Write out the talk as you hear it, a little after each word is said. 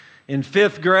In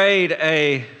fifth grade,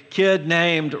 a kid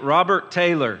named Robert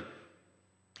Taylor,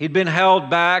 he'd been held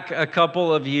back a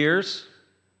couple of years.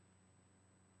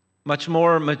 Much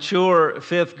more mature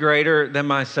fifth grader than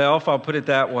myself, I'll put it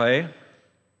that way.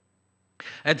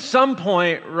 At some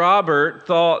point, Robert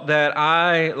thought that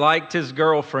I liked his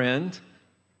girlfriend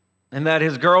and that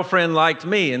his girlfriend liked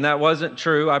me, and that wasn't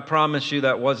true. I promise you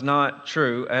that was not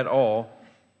true at all.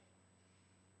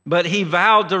 But he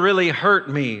vowed to really hurt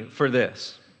me for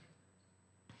this.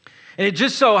 And it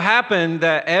just so happened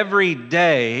that every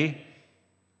day,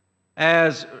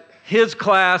 as his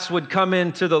class would come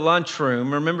into the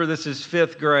lunchroom, remember this is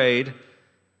fifth grade,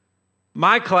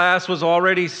 my class was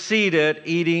already seated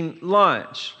eating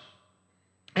lunch.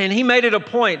 And he made it a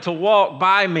point to walk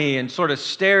by me and sort of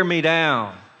stare me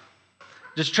down,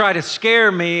 just try to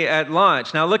scare me at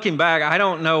lunch. Now, looking back, I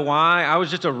don't know why. I was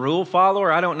just a rule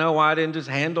follower. I don't know why I didn't just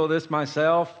handle this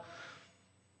myself.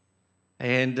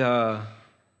 And,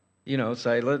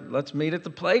 say, let's meet at the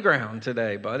playground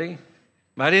today, buddy.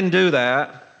 I didn't do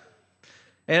that.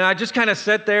 And I just kind of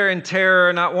sat there in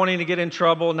terror, not wanting to get in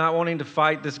trouble, not wanting to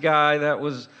fight this guy that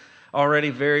was already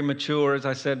very mature, as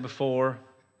I said before.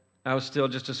 I was still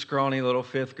just a scrawny little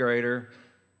fifth grader.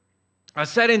 I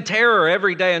sat in terror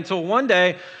every day until one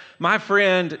day, my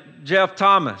friend Jeff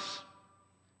Thomas.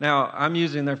 Now, I'm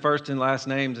using their first and last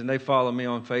names, and they follow me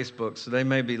on Facebook, so they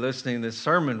may be listening to this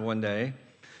sermon one day.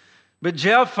 But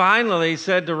Jeff finally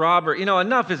said to Robert,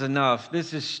 enough is enough.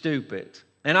 This is stupid,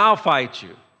 and I'll fight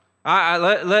you.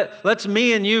 Let's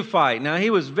me and you fight. Now,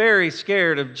 he was very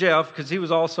scared of Jeff because he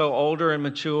was also older and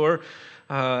mature,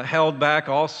 held back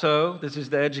also. This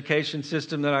is the education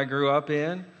system that I grew up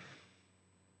in.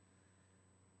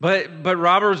 But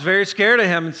Robert was very scared of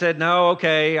him and said, no,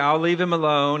 okay, I'll leave him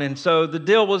alone. And so the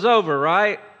deal was over,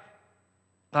 right?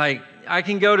 Like, I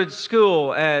can go to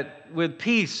school with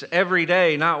peace every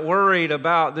day, not worried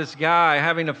about this guy,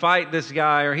 having to fight this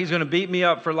guy, or he's going to beat me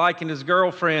up for liking his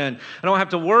girlfriend. I don't have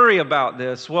to worry about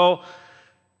this. Well,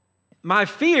 my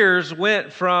fears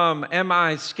went from, am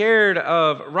I scared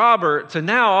of Robert, to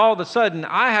now all of a sudden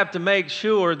I have to make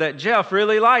sure that Jeff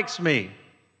really likes me.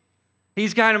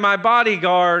 He's kind of my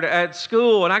bodyguard at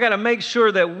school, and I got to make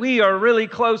sure that we are really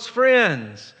close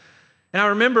friends. And I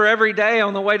remember every day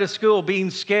on the way to school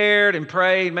being scared and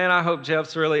praying, man, I hope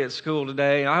Jeff's really at school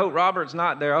today. I hope Robert's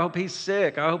not there. I hope he's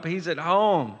sick. I hope he's at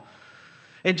home.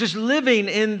 And just living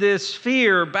in this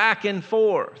fear back and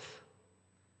forth.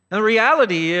 And the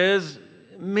reality is,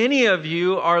 many of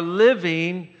you are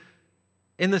living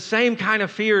in the same kind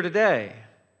of fear today.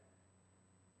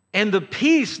 And the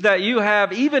peace that you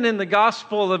have, even in the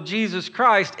gospel of Jesus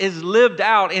Christ, is lived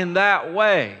out in that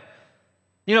way.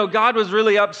 God was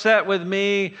really upset with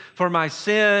me for my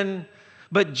sin,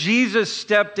 but Jesus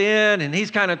stepped in and He's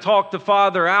kind of talked the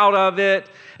Father out of it.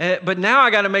 But now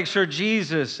I got to make sure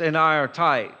Jesus and I are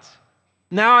tight.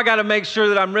 Now I got to make sure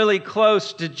that I'm really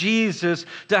close to Jesus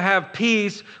to have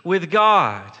peace with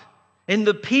God. And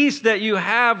the peace that you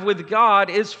have with God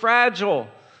is fragile.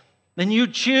 And you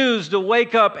choose to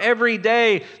wake up every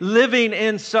day living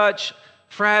in such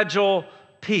fragile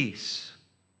peace.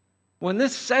 Well, in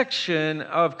this section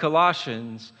of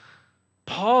Colossians,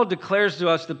 Paul declares to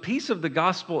us the peace of the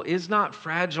gospel is not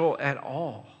fragile at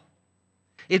all.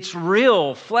 It's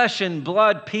real flesh and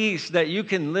blood peace that you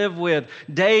can live with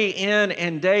day in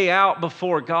and day out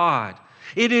before God.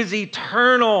 It is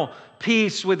eternal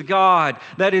peace with God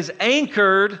that is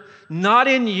anchored not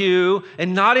in you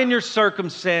and not in your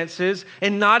circumstances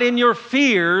and not in your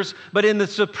fears, but in the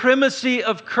supremacy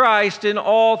of Christ in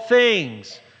all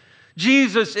things.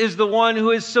 Jesus is the one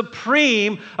who is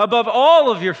supreme above all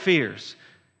of your fears,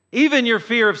 even your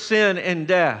fear of sin and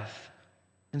death.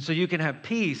 And so you can have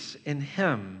peace in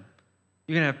Him.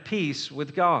 You can have peace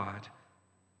with God.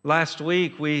 Last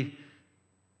week we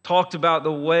talked about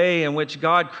the way in which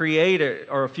God created,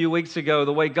 or a few weeks ago,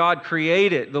 the way God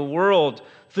created the world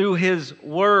through His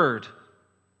Word.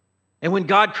 And when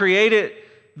God created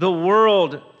the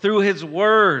world through His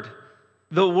Word,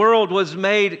 the world was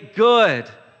made good.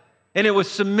 And it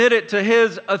was submitted to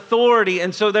His authority.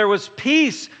 And so there was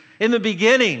peace in the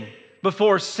beginning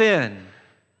before sin.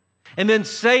 And then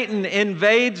Satan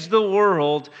invades the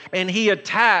world and he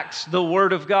attacks the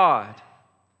Word of God.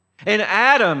 And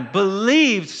Adam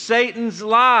believes Satan's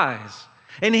lies.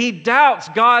 And he doubts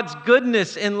God's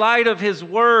goodness in light of His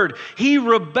Word. He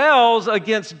rebels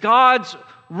against God's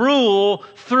rule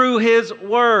through His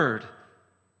Word.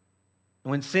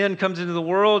 When sin comes into the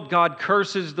world, God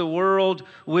curses the world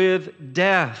with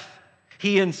death.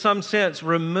 He, in some sense,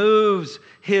 removes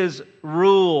His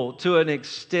rule to an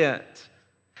extent.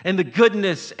 And the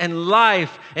goodness and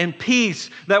life and peace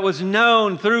that was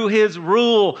known through His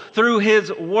rule, through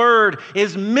His word,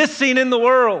 is missing in the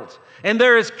world. And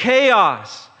there is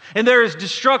chaos, and there is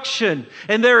destruction,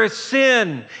 and there is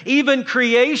sin. Even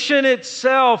creation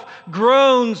itself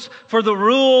groans for the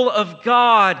rule of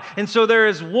God. And so there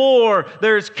is war,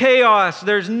 there is chaos,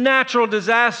 there's natural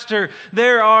disaster,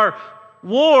 there are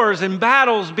wars and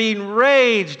battles being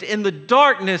raged in the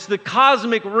darkness, the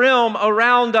cosmic realm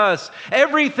around us.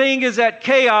 Everything is at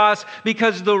chaos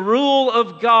because the rule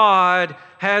of God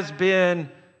has been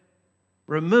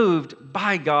removed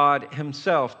by God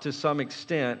Himself to some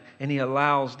extent, and He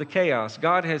allows the chaos.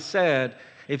 God has said,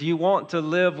 if you want to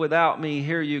live without me,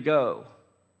 here you go.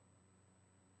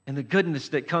 And the goodness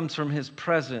that comes from His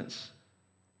presence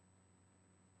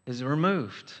is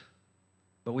removed.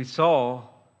 But we saw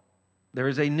there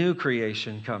is a new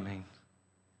creation coming.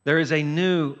 There is a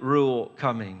new rule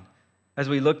coming. As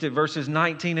we looked at verses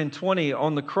 19 and 20,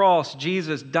 on the cross,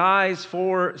 Jesus dies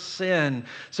for sin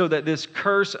so that this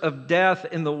curse of death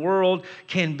in the world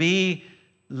can be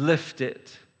lifted.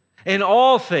 In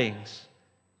all things,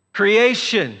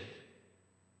 creation,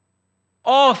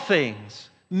 all things,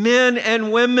 men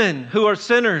and women who are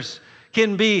sinners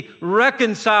can be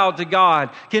reconciled to God,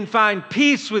 can find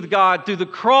peace with God through the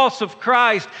cross of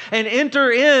Christ, and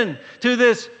enter into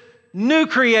this new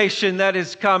creation that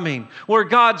is coming, where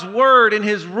God's word and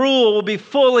His rule will be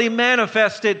fully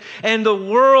manifested, and the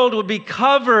world will be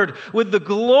covered with the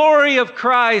glory of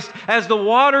Christ as the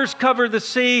waters cover the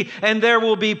sea, and there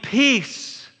will be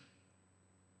peace.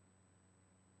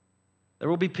 There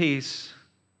will be peace,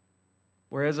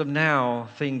 whereas of now,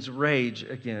 things rage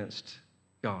against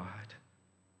God.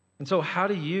 And so how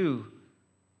do you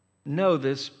know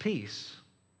this peace?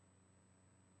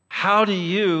 How do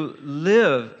you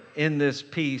live in this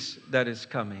peace that is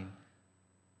coming?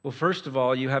 Well, first of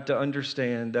all, you have to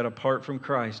understand that apart from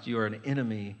Christ, you are an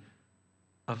enemy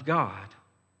of God.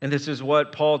 And this is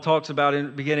what Paul talks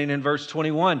about beginning in verse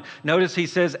 21. Notice he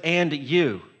says, and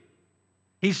you.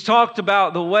 He's talked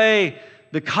about the way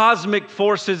the cosmic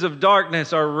forces of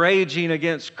darkness are raging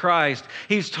against Christ.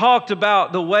 He's talked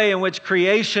about the way in which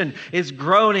creation is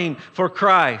groaning for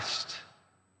Christ.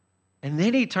 And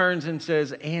then he turns and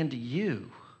says, and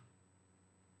you.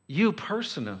 You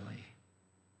personally.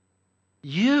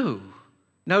 You.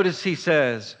 Notice he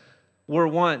says, were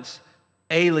once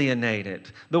alienated.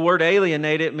 The word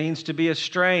alienated means to be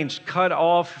estranged, cut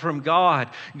off from God.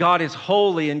 God is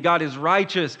holy and God is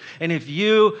righteous. And if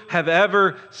you have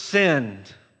ever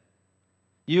sinned,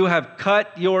 you have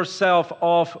cut yourself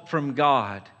off from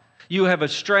God. You have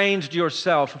estranged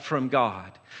yourself from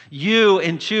God. You,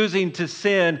 in choosing to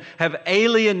sin, have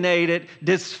alienated,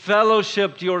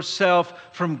 disfellowshipped yourself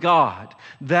from God.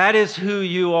 That is who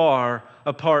you are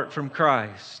apart from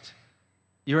Christ.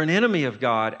 You're an enemy of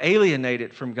God,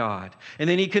 alienated from God. And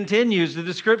then he continues the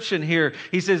description here.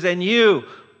 He says, and you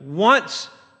once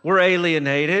were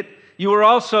alienated. You were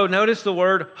also, notice the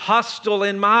word, hostile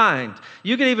in mind.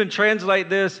 You can even translate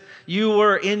this, you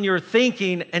were in your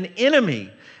thinking an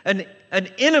enemy. An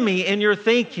enemy in your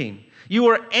thinking. You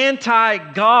were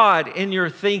anti-God in your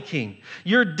thinking.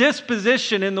 Your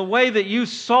disposition in the way that you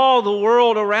saw the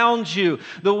world around you,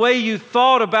 the way you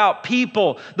thought about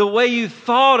people, the way you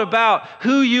thought about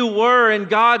who you were in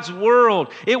God's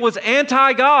world, it was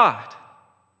anti-God.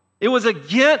 It was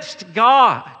against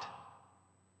God.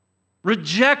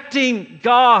 Rejecting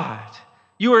God.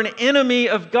 You are an enemy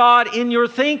of God in your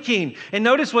thinking. And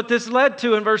notice what this led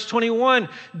to in verse 21,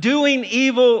 doing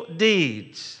evil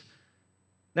deeds.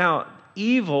 Now,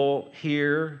 evil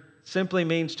here simply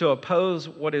means to oppose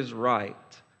what is right.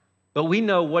 But we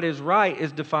know what is right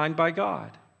is defined by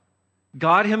God.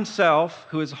 God Himself,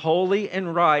 who is holy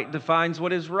and right, defines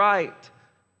what is right.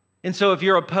 And so if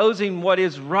you're opposing what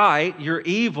is right, you're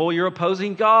evil, you're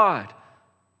opposing God.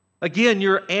 Again,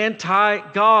 you're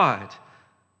anti-God.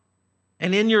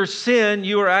 And in your sin,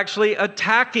 you are actually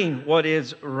attacking what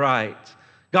is right.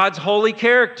 God's holy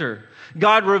character.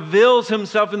 God reveals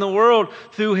Himself in the world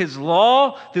through His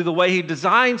law, through the way He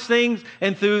designs things,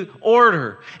 and through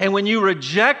order. And when you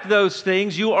reject those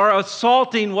things, you are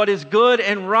assaulting what is good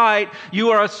and right. You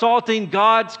are assaulting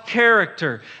God's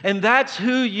character. And that's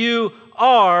who you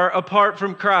are apart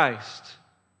from Christ.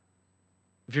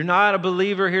 If you're not a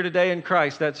believer here today in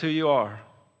Christ, that's who you are.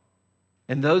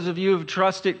 And those of you who've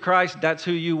trusted Christ, that's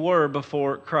who you were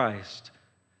before Christ.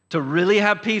 To really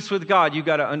have peace with God, you've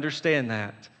got to understand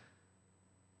that.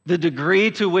 The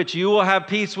degree to which you will have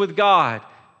peace with God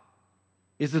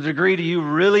is the degree to you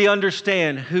really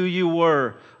understand who you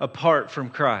were apart from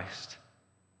Christ.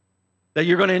 That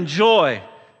you're going to enjoy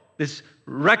this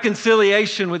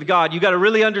reconciliation with God. You got to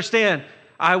really understand,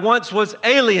 I once was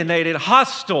alienated,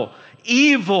 hostile,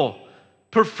 evil,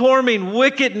 performing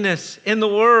wickedness in the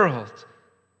world.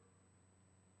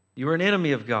 You were an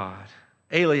enemy of God,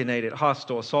 alienated,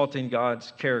 hostile, assaulting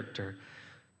God's character.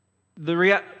 The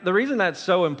reason that's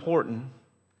so important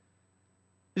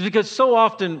is because so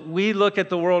often we look at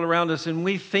the world around us and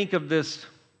we think of this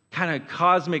kind of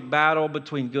cosmic battle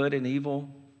between good and evil.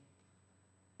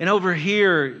 And over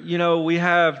here, we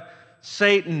have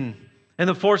Satan and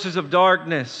the forces of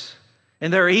darkness,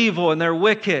 and they're evil and they're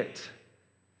wicked.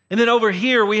 And then over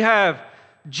here we have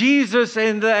Jesus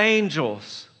and the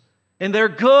angels, and they're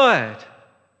good.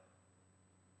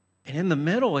 And in the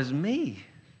middle is me.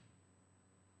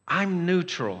 I'm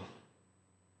neutral.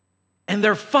 And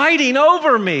they're fighting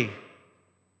over me.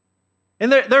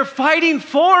 And they're fighting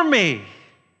for me.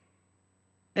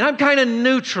 And I'm kind of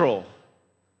neutral.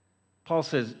 Paul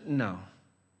says, no.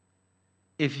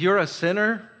 If you're a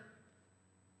sinner,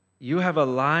 you have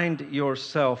aligned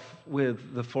yourself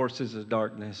with the forces of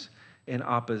darkness in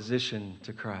opposition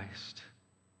to Christ.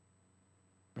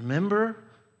 Remember,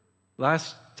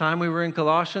 last time we were in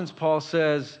Colossians, Paul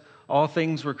says, all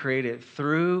things were created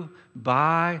through,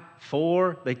 by,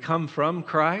 for, they come from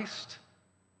Christ.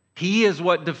 He is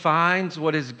what defines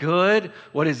what is good,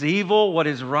 what is evil, what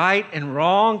is right and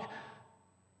wrong.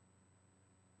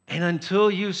 And until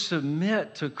you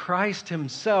submit to Christ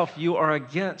Himself, you are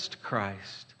against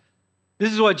Christ.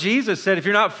 This is what Jesus said, if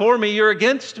you're not for me, you're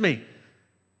against me.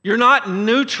 You're not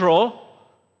neutral.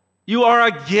 You are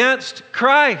against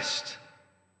Christ.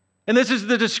 And this is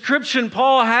the description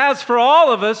Paul has for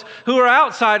all of us who are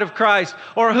outside of Christ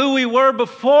or who we were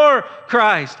before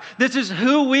Christ. This is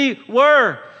who we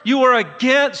were. You were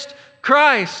against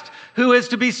Christ, who is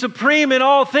to be supreme in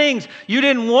all things. You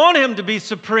didn't want Him to be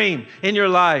supreme in your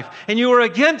life, and you were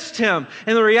against Him.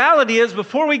 And the reality is,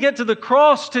 before we get to the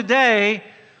cross today,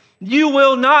 you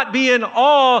will not be in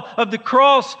awe of the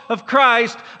cross of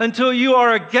Christ until you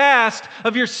are aghast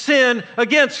of your sin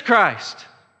against Christ.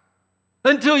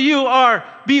 Until you are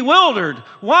bewildered.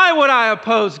 Why would I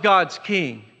oppose God's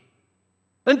King?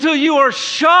 Until you are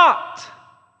shocked.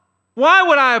 Why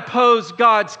would I oppose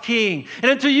God's King? And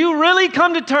until you really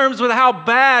come to terms with how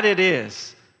bad it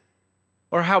is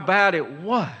or how bad it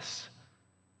was,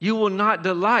 you will not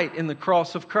delight in the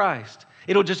cross of Christ.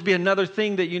 It'll just be another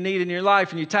thing that you need in your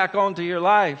life and you tack on to your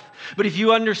life. But if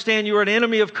you understand you are an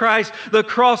enemy of Christ, the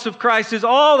cross of Christ is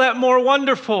all that more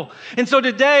wonderful. And so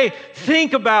today,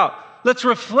 think about, let's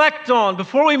reflect on,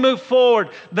 before we move forward,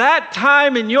 that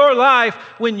time in your life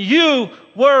when you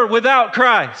were without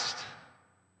Christ.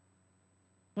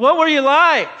 What were you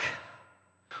like?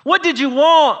 What did you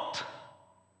want?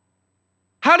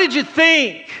 How did you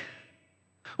think?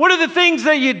 What are the things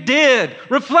that you did?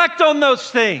 Reflect on those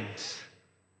things.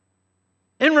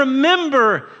 And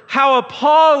remember how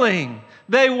appalling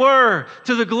they were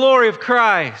to the glory of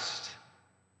Christ.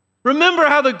 Remember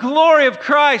how the glory of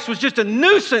Christ was just a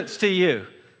nuisance to you.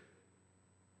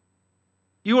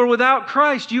 You were without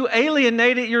Christ. You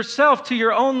alienated yourself to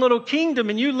your own little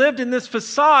kingdom, and you lived in this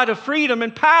facade of freedom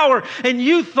and power, and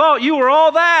you thought you were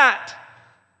all that.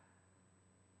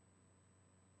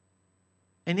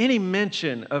 And any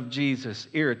mention of Jesus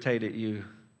irritated you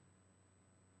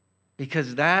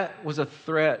because that was a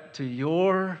threat to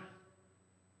your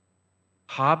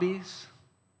hobbies,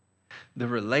 the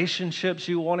relationships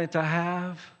you wanted to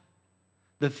have,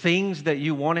 the things that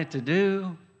you wanted to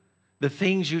do, the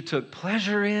things you took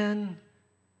pleasure in.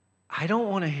 I don't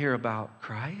want to hear about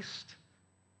Christ.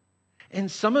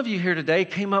 And some of you here today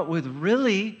came up with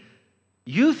really,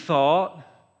 you thought,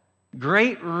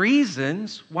 great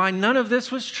reasons why none of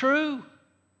this was true.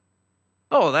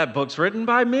 Oh, that book's written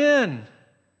by men.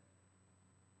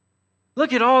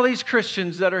 Look at all these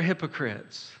Christians that are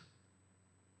hypocrites.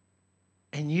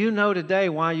 And you know today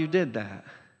why you did that.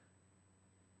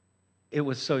 It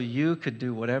was so you could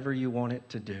do whatever you wanted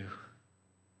to do.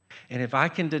 And if I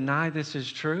can deny this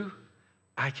is true,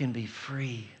 I can be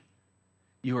free.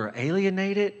 You are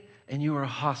alienated and you are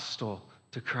hostile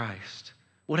to Christ.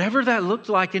 Whatever that looked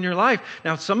like in your life.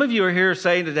 Now, some of you are here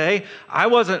saying today, I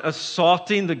wasn't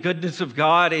assaulting the goodness of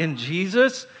God in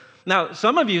Jesus. Now,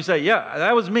 some of you say, yeah,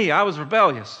 that was me. I was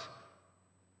rebellious.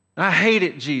 I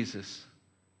hated Jesus.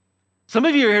 Some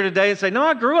of you are here today and say, no,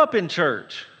 I grew up in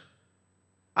church.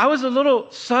 I was a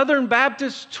little Southern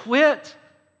Baptist twit.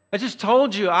 I just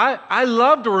told you, I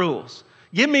loved rules.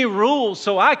 Give me rules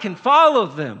so I can follow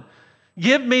them.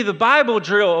 Give me the Bible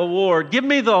Drill Award. Give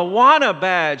me the Awana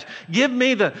badge. Give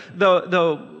me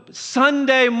the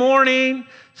Sunday morning,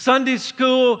 Sunday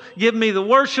school, give me the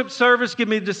worship service, give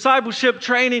me discipleship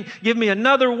training, give me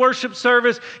another worship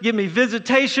service, give me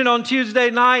visitation on Tuesday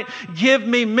night, give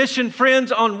me mission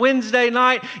friends on Wednesday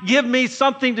night, give me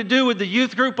something to do with the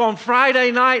youth group on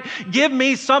Friday night, give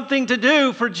me something to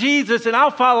do for Jesus, and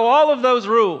I'll follow all of those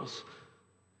rules.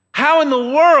 How in the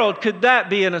world could that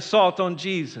be an assault on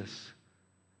Jesus?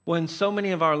 When so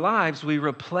many of our lives, we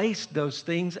replaced those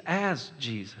things as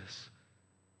Jesus.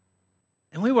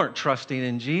 And we weren't trusting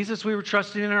in Jesus, we were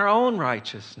trusting in our own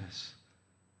righteousness.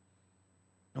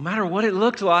 No matter what it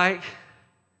looked like,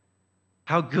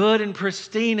 how good and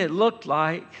pristine it looked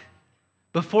like,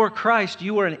 before Christ,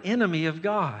 you were an enemy of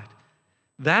God.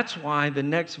 That's why the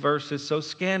next verse is so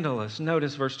scandalous.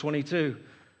 Notice verse 22.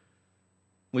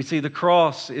 We see the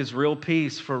cross is real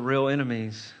peace for real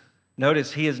enemies.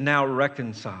 Notice he is now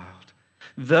reconciled.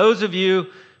 Those of you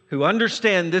who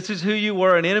understand this is who you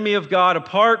were, an enemy of God,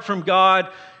 apart from God,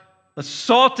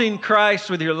 assaulting Christ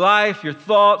with your life, your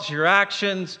thoughts, your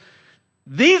actions,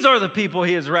 these are the people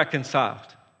he has reconciled.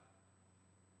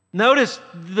 Notice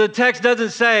the text doesn't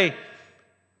say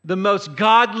the most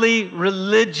godly,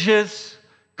 religious,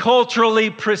 culturally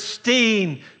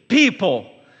pristine people.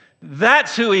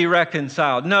 That's who he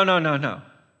reconciled. No.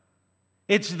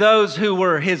 It's those who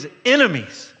were his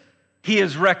enemies he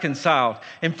is reconciled.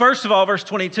 And first of all, verse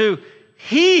 22,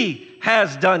 he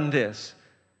has done this.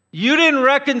 You didn't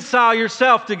reconcile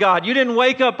yourself to God. You didn't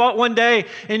wake up one day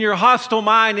in your hostile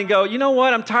mind and go, you know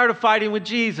what, I'm tired of fighting with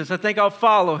Jesus. I think I'll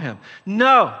follow him.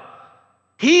 No,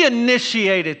 he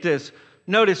initiated this.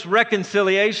 Notice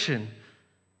reconciliation.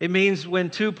 It means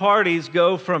when two parties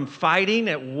go from fighting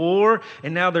at war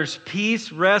and now there's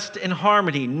peace, rest, and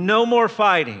harmony. No more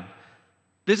fighting.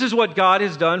 This is what God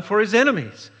has done for his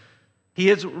enemies. He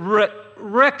has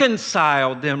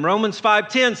reconciled them. Romans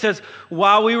 5:10 says,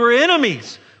 while we were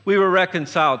enemies, we were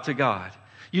reconciled to God.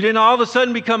 You didn't all of a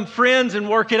sudden become friends and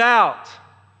work it out.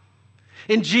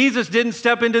 And Jesus didn't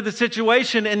step into the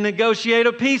situation and negotiate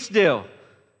a peace deal.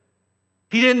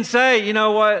 He didn't say, you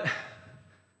know what,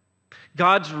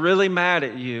 God's really mad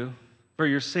at you for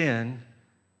your sin.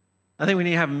 I think we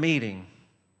need to have a meeting.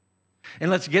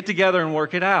 And let's get together and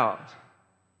work it out.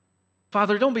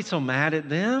 Father, don't be so mad at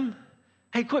them.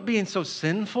 Hey, quit being so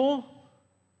sinful.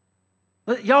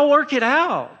 Let y'all work it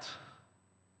out.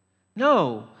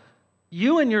 No,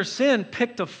 you and your sin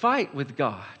picked a fight with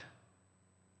God.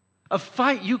 A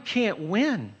fight you can't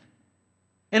win.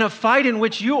 And a fight in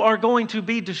which you are going to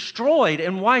be destroyed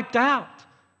and wiped out.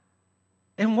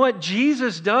 And what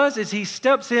Jesus does is he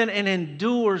steps in and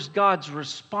endures God's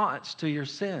response to your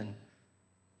sin.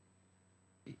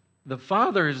 The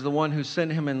Father is the one who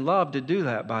sent him in love to do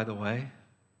that, by the way.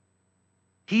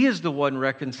 He is the one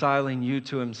reconciling you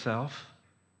to himself.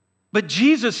 But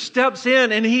Jesus steps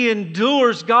in and he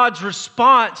endures God's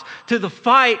response to the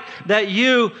fight that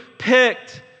you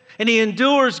picked. And he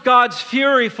endures God's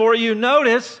fury for you.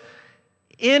 Notice,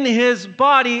 in his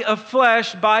body of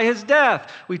flesh by his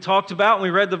death. We talked about, and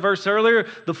we read the verse earlier,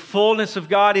 the fullness of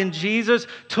God in Jesus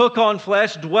took on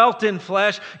flesh, dwelt in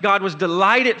flesh. God was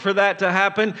delighted for that to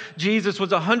happen. Jesus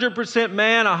was 100%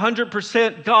 man,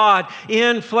 100% God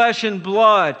in flesh and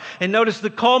blood. And notice the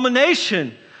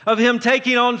culmination of him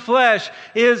taking on flesh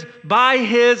is by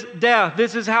his death.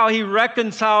 This is how he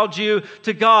reconciled you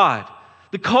to God.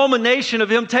 The culmination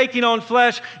of him taking on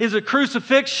flesh is a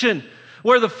crucifixion,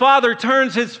 where the Father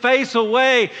turns his face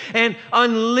away and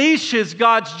unleashes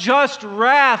God's just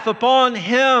wrath upon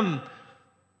him.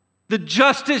 The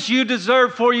justice you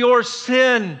deserve for your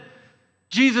sin.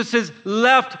 Jesus is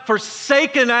left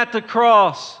forsaken at the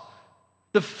cross.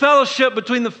 The fellowship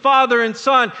between the Father and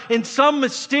Son, in some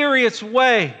mysterious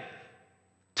way,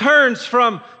 turns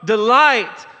from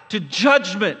delight to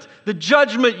judgment. The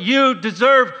judgment you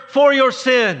deserve for your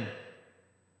sin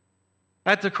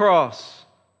at the cross.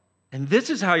 And this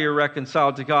is how you're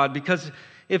reconciled to God, because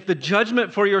if the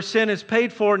judgment for your sin is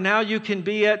paid for, now you can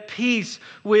be at peace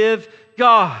with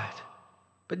God.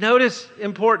 But notice,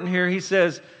 important here, he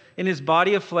says, in his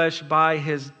body of flesh by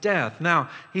his death. Now,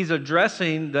 he's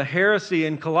addressing the heresy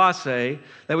in Colossae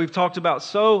that we've talked about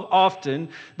so often.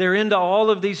 They're into all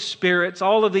of these spirits,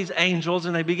 all of these angels,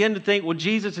 and they begin to think, well,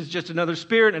 Jesus is just another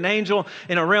spirit, an angel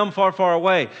in a realm far, far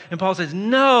away. And Paul says,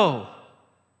 no.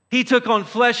 He took on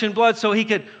flesh and blood so he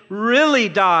could really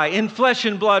die in flesh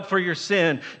and blood for your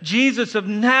sin. Jesus of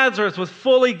Nazareth was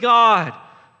fully God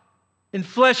in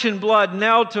flesh and blood,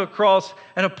 nailed to a cross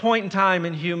at a point in time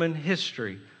in human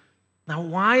history. Now,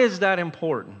 why is that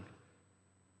important?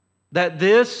 That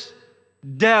this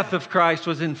death of Christ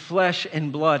was in flesh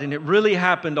and blood, and it really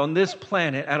happened on this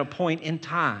planet at a point in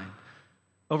time.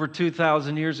 over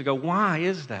 2,000 years ago. Why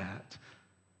is that?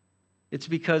 It's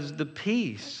because the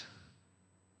peace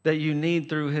that you need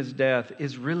through his death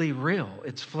is really real.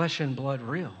 It's flesh and blood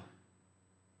real.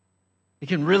 It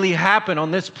can really happen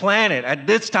on this planet at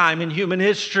this time in human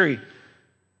history.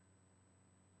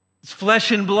 It's flesh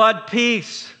and blood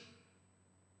peace.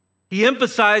 He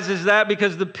emphasizes that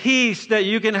because the peace that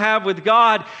you can have with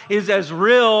God is as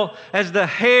real as the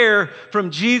hair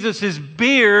from Jesus'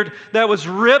 beard that was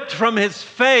ripped from his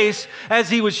face as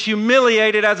he was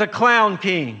humiliated as a clown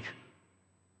king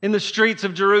in the streets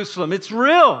of Jerusalem. It's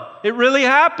real. It really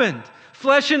happened.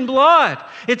 Flesh and blood.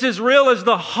 It's as real as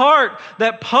the heart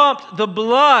that pumped the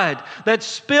blood that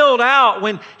spilled out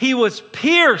when he was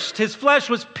pierced. His flesh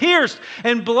was pierced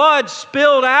and blood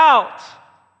spilled out.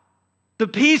 The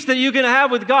peace that you can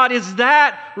have with God is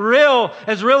that real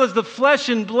as the flesh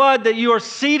and blood that you are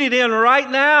seated in right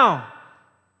now.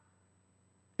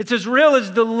 It's as real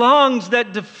as the lungs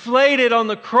that deflated on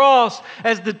the cross,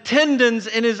 as the tendons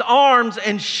in his arms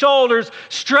and shoulders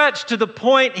stretched to the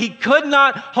point he could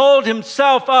not hold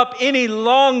himself up any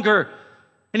longer,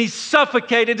 and he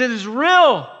suffocated. It is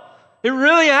real. It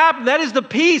really happened. That is the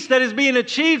peace that is being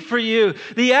achieved for you.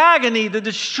 The agony, the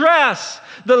distress,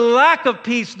 the lack of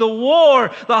peace, the war,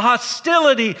 the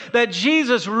hostility that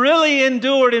Jesus really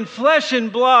endured in flesh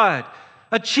and blood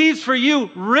achieves for you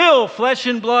real flesh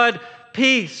and blood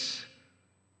peace.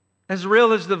 As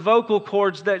real as the vocal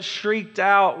cords that shrieked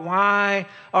out, "Why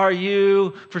are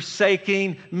you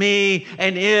forsaking me?"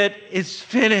 And it is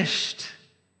finished.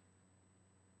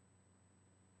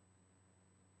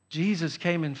 Jesus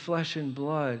came in flesh and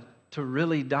blood to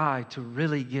really die, to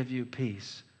really give you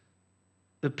peace.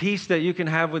 The peace that you can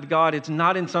have with God, it's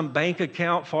not in some bank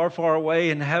account far, far away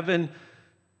in heaven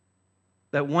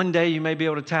that one day you may be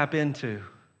able to tap into.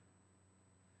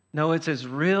 No, it's as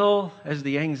real as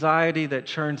the anxiety that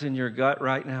churns in your gut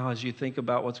right now as you think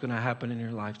about what's going to happen in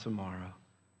your life tomorrow.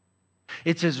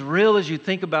 It's as real as you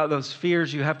think about those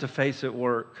fears you have to face at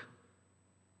work.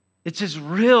 It's as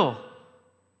real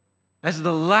as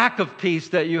the lack of peace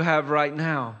that you have right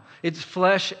now. It's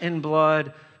flesh and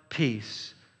blood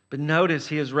peace. But notice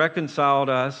he has reconciled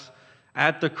us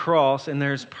at the cross, and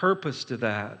there's purpose to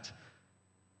that.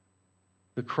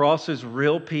 The cross is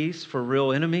real peace for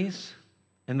real enemies,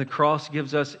 and the cross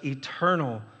gives us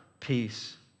eternal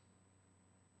peace.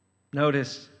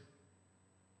 Notice,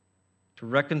 to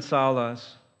reconcile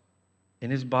us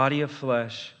in his body of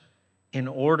flesh in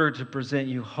order to present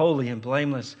you holy and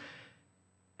blameless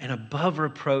and above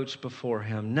reproach before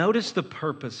him. Notice the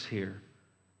purpose here.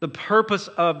 The purpose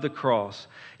of the cross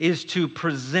is to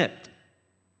present.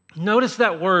 Notice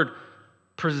that word,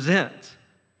 present.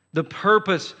 The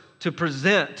purpose to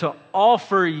present, to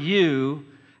offer you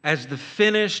as the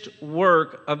finished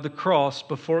work of the cross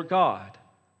before God.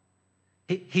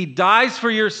 He dies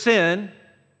for your sin,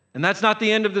 and that's not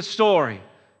the end of the story.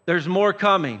 There's more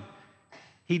coming.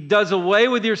 He does away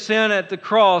with your sin at the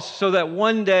cross so that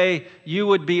one day you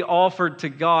would be offered to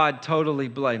God totally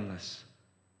blameless.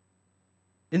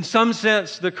 In some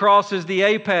sense, the cross is the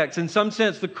apex. In some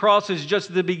sense, the cross is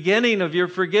just the beginning of your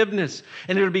forgiveness,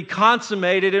 and it would be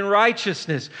consummated in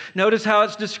righteousness. Notice how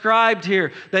it's described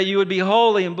here, that you would be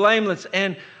holy and blameless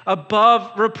and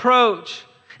above reproach.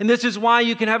 And this is why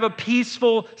you can have a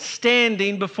peaceful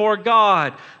standing before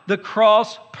God. The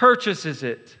cross purchases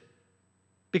it.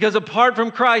 Because apart from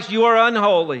Christ, you are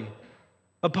unholy.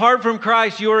 Apart from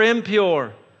Christ, you are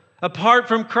impure. Apart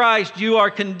from Christ, you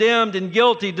are condemned and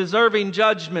guilty, deserving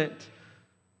judgment.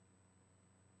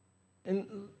 And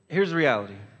here's the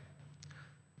reality.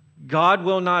 God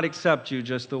will not accept you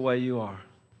just the way you are.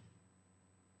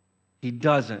 He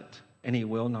doesn't, and He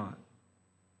will not.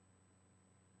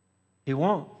 He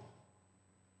won't.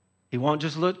 He won't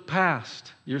just look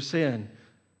past your sin.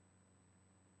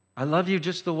 I love you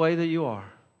just the way that you are.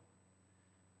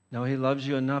 No, He loves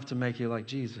you enough to make you like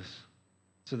Jesus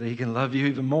so that He can love you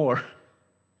even more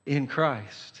in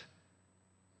Christ.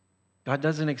 God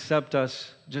doesn't accept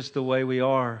us just the way we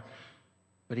are,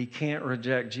 but He can't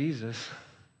reject Jesus.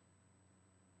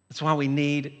 That's why we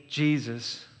need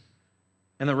Jesus.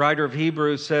 And the writer of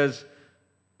Hebrews says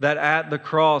that at the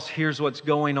cross, here's what's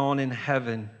going on in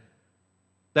heaven.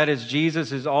 That is,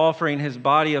 Jesus is offering His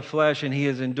body of flesh and He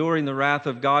is enduring the wrath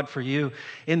of God for you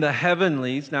in the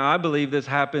heavenlies. Now, I believe this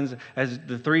happens as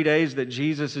the 3 days that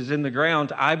Jesus is in the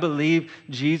ground. I believe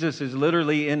Jesus is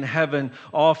literally in heaven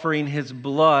offering His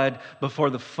blood before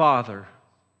the Father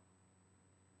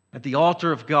at the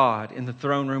altar of God in the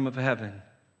throne room of heaven.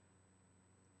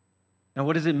 Now,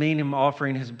 what does it mean Him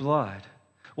offering His blood?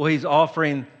 Well, He's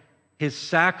offering His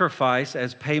sacrifice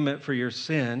as payment for your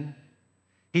sin.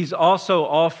 He's also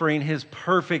offering His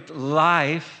perfect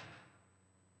life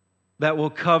that will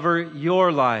cover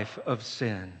your life of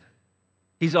sin.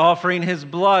 He's offering His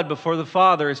blood before the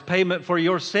Father as payment for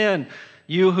your sin.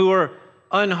 You who are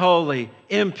unholy,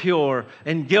 impure,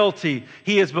 and guilty,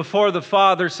 He is before the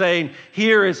Father saying,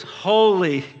 here is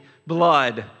holy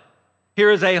blood.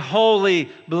 Here is a holy,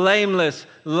 blameless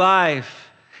life.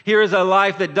 Here is a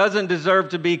life that doesn't deserve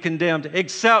to be condemned,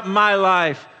 except my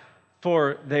life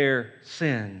for their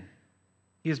sin.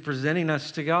 He is presenting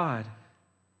us to God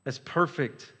as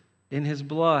perfect in His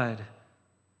blood.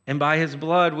 And by His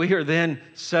blood, we are then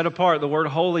set apart. The word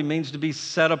holy means to be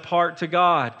set apart to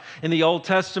God. In the Old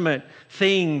Testament,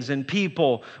 things and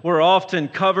people were often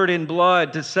covered in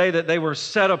blood to say that they were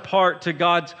set apart to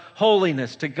God's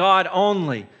holiness, to God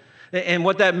only. And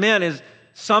what that meant is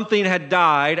something had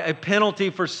died, a penalty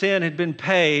for sin had been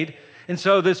paid, and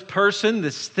so this person,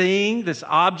 this thing, this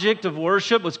object of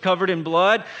worship was covered in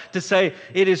blood to say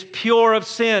it is pure of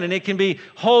sin and it can be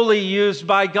wholly used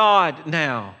by God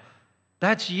now.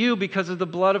 That's you because of the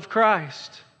blood of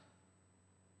Christ.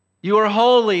 You are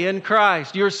holy in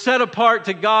Christ. You're set apart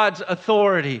to God's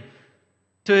authority,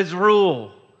 to His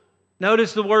rule.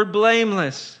 Notice the word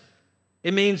blameless.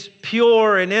 It means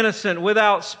pure and innocent,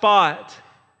 without spot.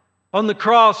 On the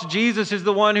cross, Jesus is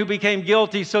the one who became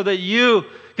guilty so that you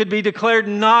could be declared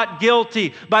not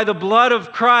guilty. By the blood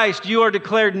of Christ, you are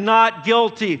declared not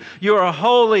guilty. You are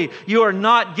holy. You are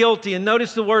not guilty. And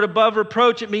notice the word above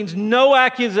reproach. It means no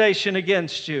accusation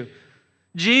against you.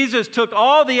 Jesus took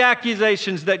all the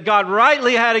accusations that God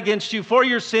rightly had against you for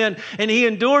your sin, and He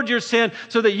endured your sin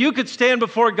so that you could stand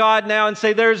before God now and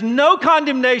say, there is no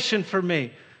condemnation for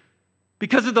me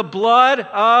because of the blood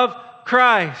of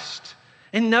Christ.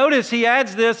 And notice He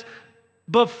adds this,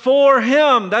 before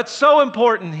Him. That's so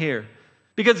important here.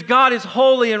 Because God is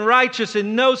holy and righteous,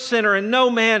 and no sinner and no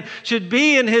man should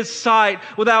be in His sight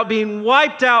without being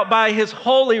wiped out by His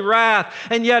holy wrath.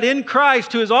 And yet in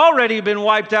Christ, who has already been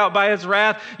wiped out by His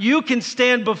wrath, you can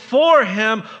stand before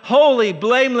Him holy,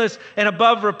 blameless, and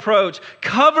above reproach,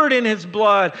 covered in His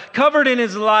blood, covered in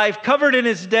His life, covered in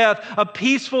His death, a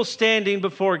peaceful standing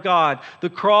before God. The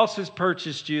cross has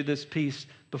purchased you this peace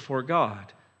before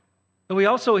God. And we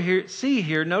also see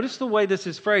here, notice the way this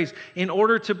is phrased, in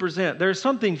order to present. There's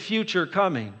something future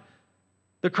coming.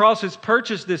 The cross has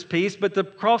purchased this peace, but the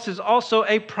cross is also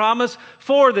a promise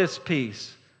for this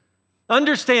peace.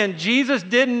 Understand, Jesus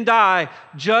didn't die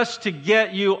just to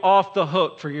get you off the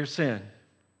hook for your sin.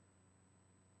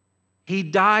 He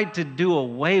died to do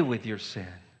away with your sin.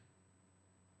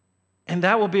 And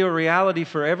that will be a reality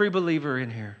for every believer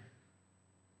in here.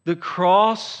 The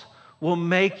cross will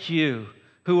make you,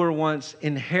 who were once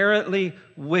inherently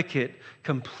wicked,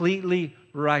 completely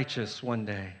righteous one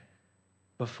day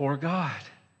before God.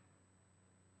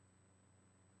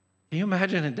 Can you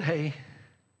imagine a day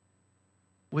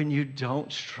when you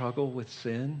don't struggle with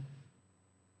sin?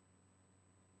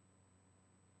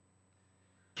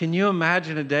 Can you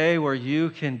imagine a day where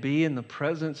you can be in the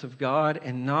presence of God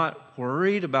and not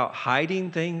worried about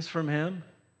hiding things from Him?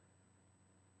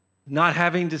 Not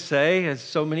having to say, as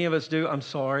so many of us do, I'm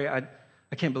sorry, I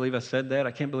can't believe I said that.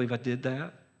 I can't believe I did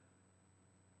that.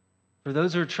 For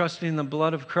those who are trusting in the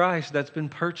blood of Christ, that's been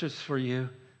purchased for you.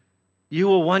 You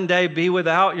will one day be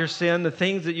without your sin. The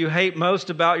things that you hate most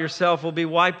about yourself will be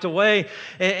wiped away.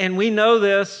 And we know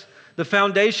this. The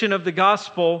foundation of the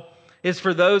gospel is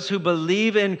for those who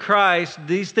believe in Christ.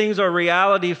 These things are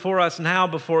reality for us now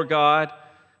before God.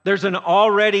 There's an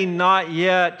already not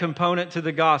yet component to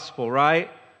the gospel, right?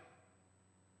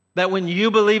 That when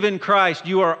you believe in Christ,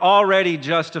 you are already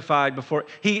justified before.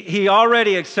 He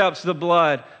already accepts the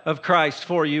blood of Christ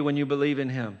for you when you believe in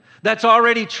Him. That's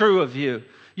already true of you.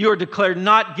 You are declared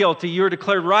not guilty. You are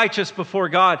declared righteous before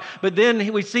God. But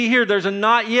then we see here there's a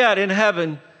not yet in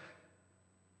heaven.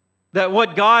 That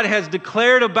what God has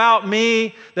declared about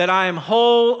me, that I am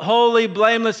holy,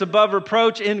 blameless, above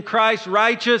reproach in Christ,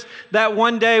 righteous, that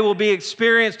one day will be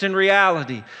experienced in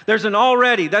reality. There's an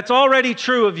already, that's already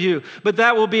true of you, but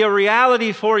that will be a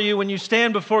reality for you when you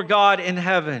stand before God in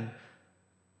heaven.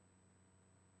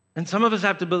 And some of us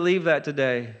have to believe that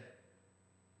today.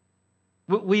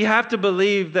 We have to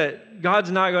believe that God's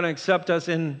not going to accept us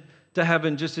into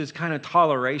heaven just as kind of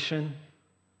toleration.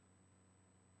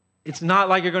 It's not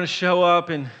like you're going to show up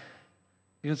and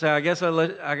you're going to say, I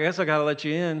guess I got to let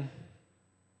you in.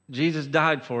 Jesus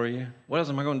died for you. What else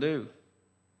am I going to do?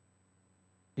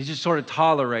 He's just sort of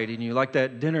tolerating you, like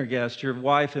that dinner guest your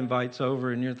wife invites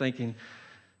over and you're thinking,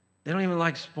 they don't even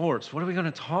like sports. What are we going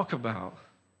to talk about?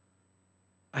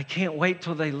 I can't wait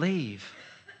till they leave.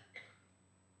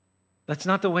 That's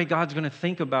not the way God's going to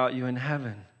think about you in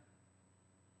heaven.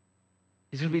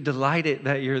 He's going to be delighted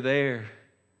that you're there.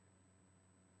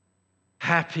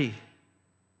 Happy.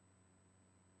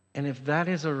 And if that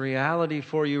is a reality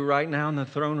for you right now in the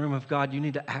throne room of God, you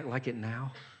need to act like it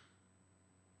now.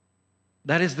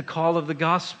 That is the call of the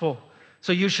gospel.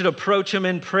 So you should approach Him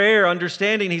in prayer,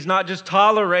 understanding He's not just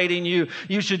tolerating you.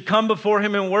 You should come before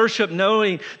Him in worship,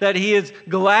 knowing that He is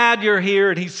glad you're here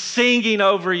and He's singing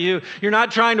over you. You're not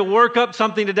trying to work up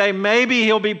something today. Maybe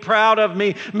He'll be proud of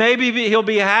me. Maybe He'll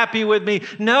be happy with me.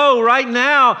 No, right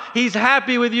now He's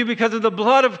happy with you because of the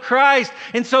blood of Christ.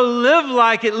 And so live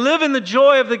like it. Live in the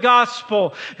joy of the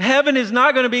gospel. Heaven is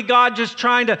not going to be God just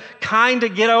trying to kind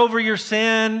of get over your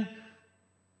sin.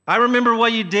 I remember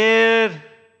what you did.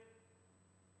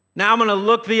 Now I'm going to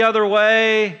look the other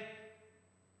way.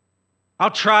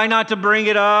 I'll try not to bring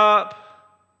it up.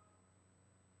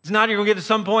 It's not you're going to get to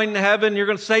some point in heaven, you're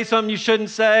going to say something you shouldn't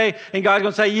say, and God's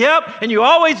going to say, yep, and you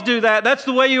always do that. That's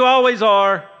the way you always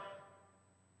are.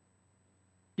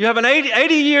 You have an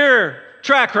 80-year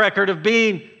track record of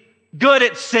being good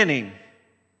at sinning.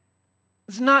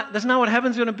 That's not what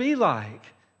heaven's going to be like.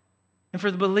 And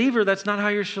for the believer, that's not how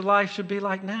your life should be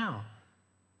like now.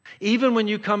 Even when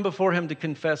you come before Him to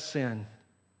confess sin,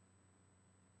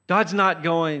 God's not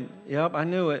going, yep, I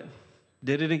knew it,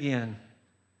 did it again.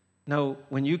 No,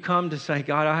 when you come to say,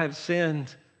 God, I have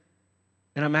sinned,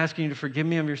 and I'm asking you to forgive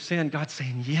me of your sin, God's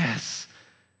saying, yes.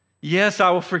 Yes, I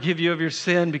will forgive you of your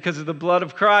sin because of the blood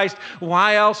of Christ.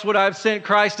 Why else would I have sent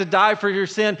Christ to die for your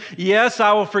sin? Yes,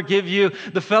 I will forgive you.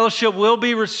 The fellowship will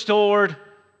be restored.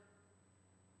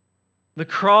 The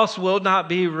cross will not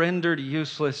be rendered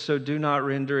useless, so do not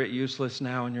render it useless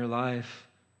now in your life.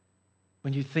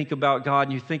 When you think about God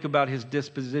and you think about His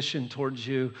disposition towards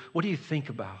you, what do you think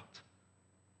about?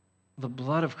 The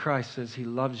blood of Christ says He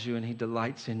loves you and He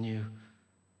delights in you.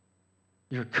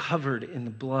 You're covered in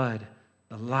the blood,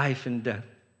 the life and death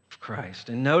of Christ.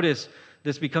 And notice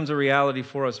this becomes a reality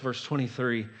for us, verse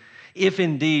 23. If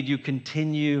indeed you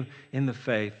continue in the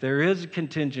faith. There is a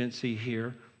contingency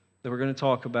here that we're going to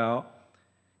talk about.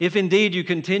 If indeed you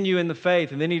continue in the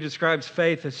faith, and then he describes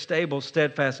faith as stable,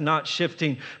 steadfast, not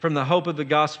shifting from the hope of the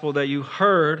gospel that you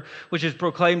heard, which is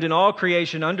proclaimed in all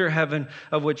creation under heaven,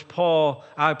 of which Paul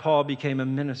became a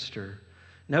minister.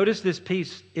 Notice this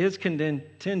piece is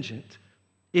contingent.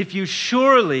 If you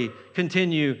surely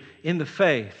continue in the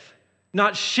faith,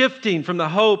 not shifting from the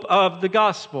hope of the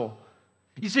gospel.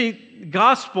 You see,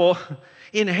 gospel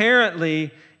inherently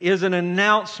is an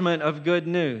announcement of good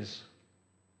news.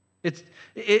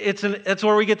 That's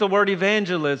where we get the word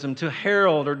evangelism, to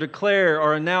herald or declare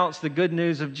or announce the good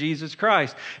news of Jesus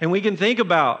Christ. And we can think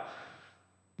about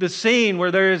the scene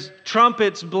where there is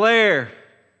trumpets blare,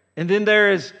 and then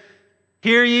there is,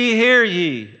 hear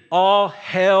ye, all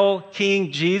hail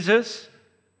King Jesus.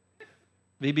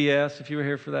 VBS, if you were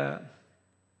here for that.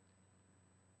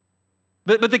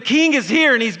 But the King is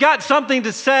here, and He's got something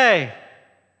to say.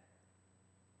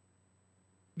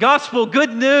 Gospel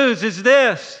good news is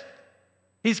this.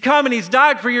 He's come and He's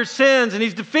died for your sins and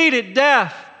He's defeated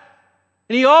death.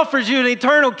 And He offers you an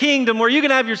eternal kingdom where you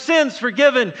can have your sins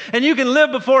forgiven and you can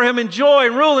live before Him in joy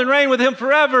and rule and reign with Him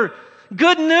forever.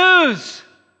 Good news.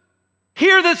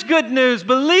 Hear this good news.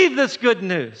 Believe this good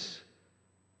news.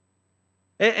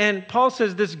 And Paul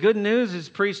says this good news is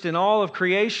preached in all of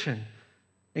creation.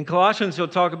 In Colossians, he'll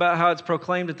talk about how it's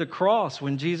proclaimed at the cross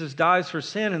when Jesus dies for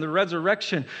sin, and the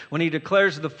resurrection when He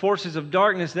declares to the forces of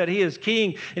darkness that He is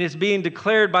King, and it's being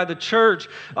declared by the church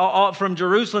from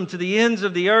Jerusalem to the ends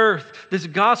of the earth. This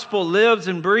gospel lives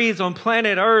and breathes on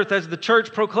planet Earth as the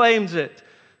church proclaims it.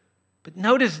 But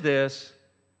notice this,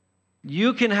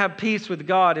 you can have peace with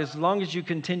God as long as you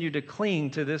continue to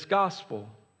cling to this gospel.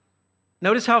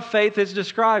 Notice how faith is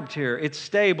described here. It's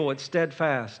stable, it's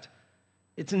steadfast.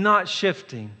 It's not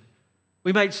shifting.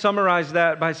 We might summarize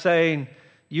that by saying,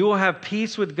 you will have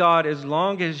peace with God as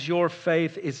long as your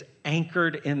faith is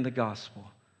anchored in the gospel.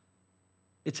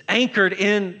 It's anchored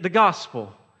in the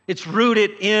gospel. It's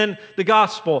rooted in the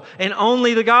gospel and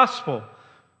only the gospel.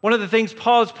 One of the things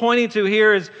Paul is pointing to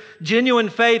here is genuine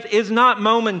faith is not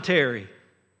momentary,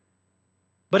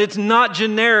 but it's not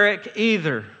generic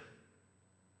either.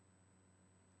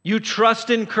 You trust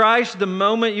in Christ the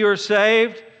moment you are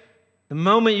saved. The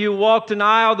moment you walked an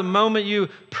aisle, the moment you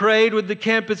prayed with the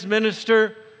campus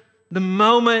minister, the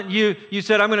moment you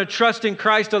said, I'm going to trust in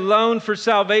Christ alone for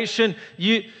salvation,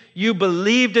 you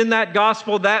believed in that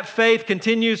gospel. That faith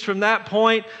continues from that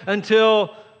point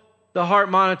until the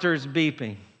heart monitor is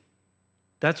beeping.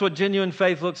 That's what genuine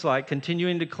faith looks like,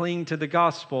 continuing to cling to the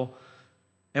gospel.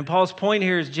 And Paul's point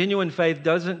here is genuine faith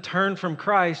doesn't turn from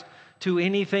Christ to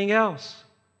anything else.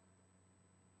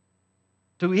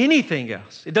 to anything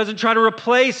else. It doesn't try to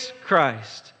replace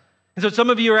Christ. And so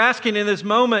some of you are asking in this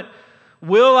moment,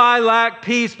 will I lack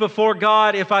peace before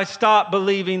God if I stop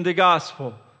believing the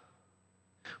gospel?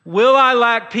 Will I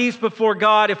lack peace before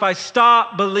God if I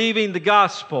stop believing the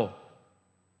gospel?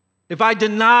 If I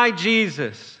deny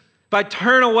Jesus? If I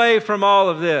turn away from all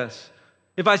of this?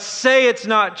 If I say it's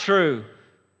not true?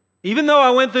 Even though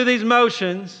I went through these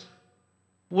motions,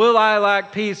 will I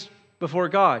lack peace before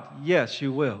God? Yes,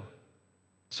 you will.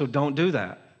 So don't do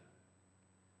that.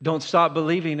 Don't stop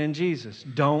believing in Jesus.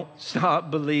 Don't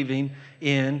stop believing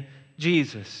in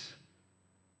Jesus.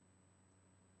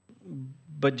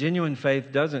 But genuine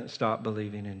faith doesn't stop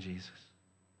believing in Jesus.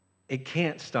 It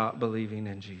can't stop believing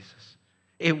in Jesus.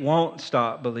 It won't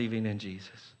stop believing in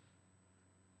Jesus.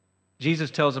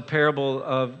 Jesus tells a parable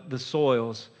of the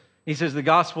soils. He says the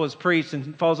gospel is preached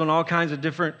and falls on all kinds of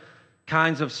different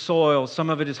kinds of soil. Some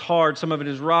of it is hard, some of it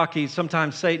is rocky.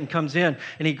 Sometimes Satan comes in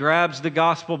and he grabs the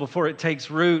gospel before it takes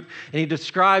root, and he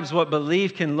describes what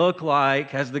belief can look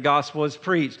like as the gospel is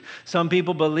preached. Some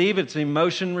people believe it's an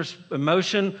emotional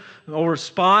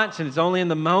response, and it's only in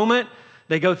the moment.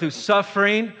 They go through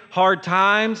suffering, hard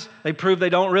times. They prove they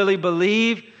don't really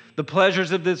believe. The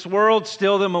pleasures of this world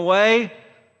steal them away.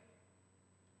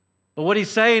 But what he's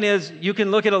saying is you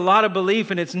can look at a lot of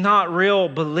belief and it's not real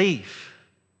belief.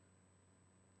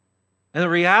 And the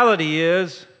reality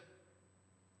is,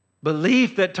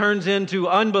 belief that turns into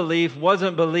unbelief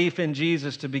wasn't belief in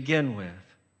Jesus to begin with.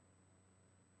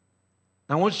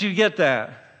 I want you to get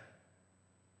that.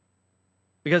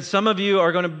 Because some of you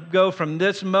are going to go from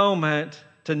this moment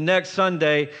to next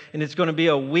Sunday, and it's going to be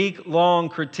a week-long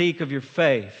critique of your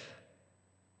faith.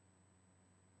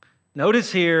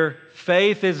 Notice here,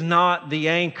 faith is not the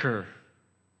anchor.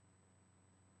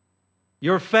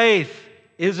 Your faith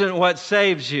isn't what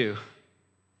saves you.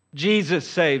 Jesus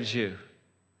saves you.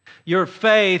 Your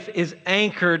faith is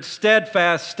anchored,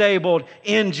 steadfast, stable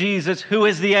in Jesus, who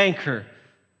is the anchor.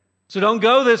 So don't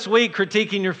go this week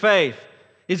critiquing your faith.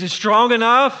 Is it strong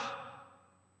enough?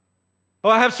 Oh,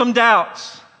 I have some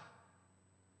doubts.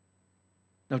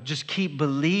 No, just keep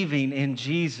believing in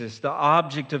Jesus. The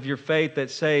object of your faith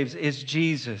that saves is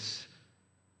Jesus.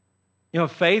 You know,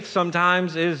 faith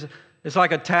sometimes it's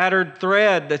like a tattered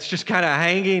thread that's just kind of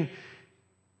hanging.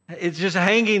 It's just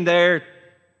hanging there.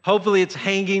 Hopefully it's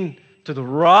hanging to the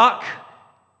rock,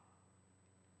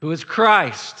 who is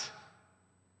Christ.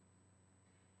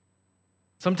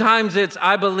 Sometimes it's,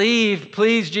 I believe,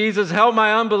 please Jesus, help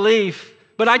my unbelief.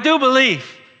 But I do believe.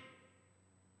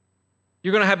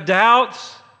 You're going to have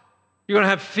doubts. You're going to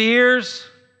have fears.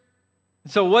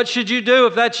 So what should you do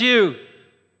if that's you?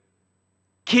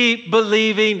 Keep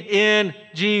believing in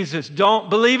Jesus. Don't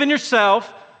believe in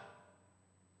yourself.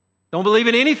 Don't believe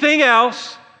in anything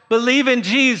else. Believe in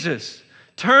Jesus.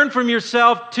 Turn from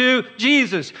yourself to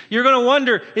Jesus. You're going to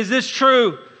wonder, is this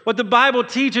true? What the Bible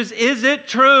teaches, is it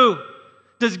true?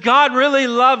 Does God really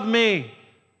love me?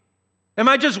 Am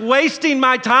I just wasting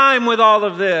my time with all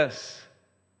of this?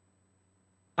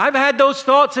 I've had those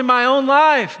thoughts in my own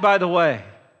life, by the way.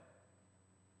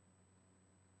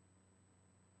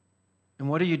 And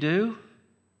what do?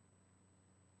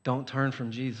 Don't turn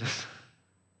from Jesus.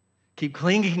 Keep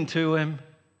clinging to Him.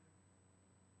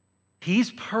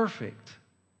 He's perfect.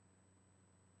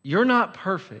 You're not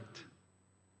perfect.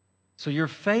 So your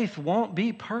faith won't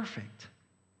be perfect.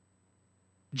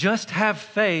 Just have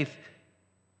faith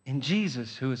in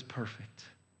Jesus, who is perfect.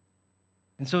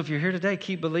 And so if you're here today,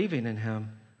 keep believing in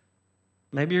Him.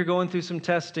 Maybe you're going through some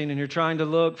testing and you're trying to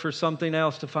look for something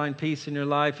else to find peace in your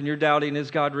life, and you're doubting,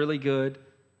 is God really good?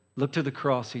 Look to the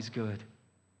cross, He's good.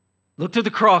 Look to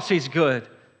the cross, He's good.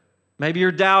 Maybe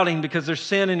you're doubting because there's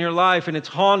sin in your life and it's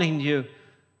haunting you.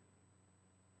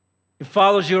 It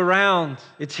follows you around.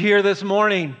 It's here this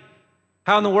morning.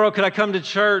 How in the world could I come to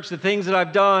church? The things that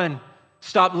I've done.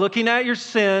 Stop looking at your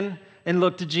sin and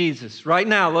look to Jesus. Right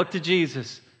now, look to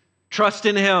Jesus. Trust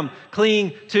in Him.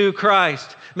 Cling to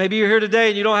Christ. Maybe you're here today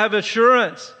and you don't have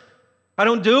assurance. I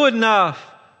don't do enough.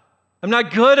 I'm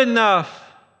not good enough.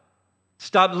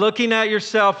 Stop looking at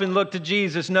yourself and look to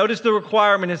Jesus. Notice the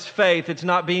requirement is faith. It's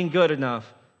not being good enough.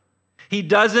 He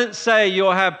doesn't say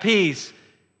you'll have peace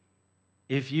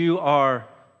if you are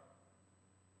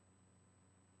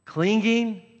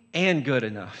clinging and good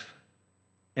enough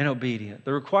and obedient.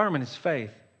 The requirement is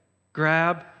faith.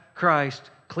 Grab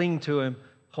Christ, cling to Him,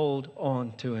 hold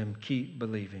on to Him, keep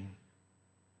believing.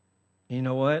 You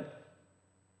know what?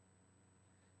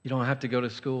 You don't have to go to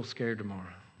school scared tomorrow.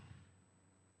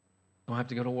 You don't have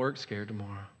to go to work scared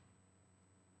tomorrow.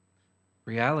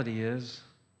 Reality is,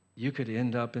 you could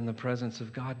end up in the presence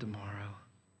of God tomorrow.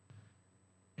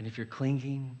 And if you're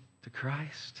clinging to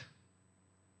Christ,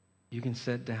 you can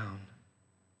sit down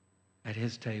at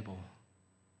his table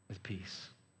with peace.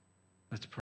 Let's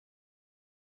pray.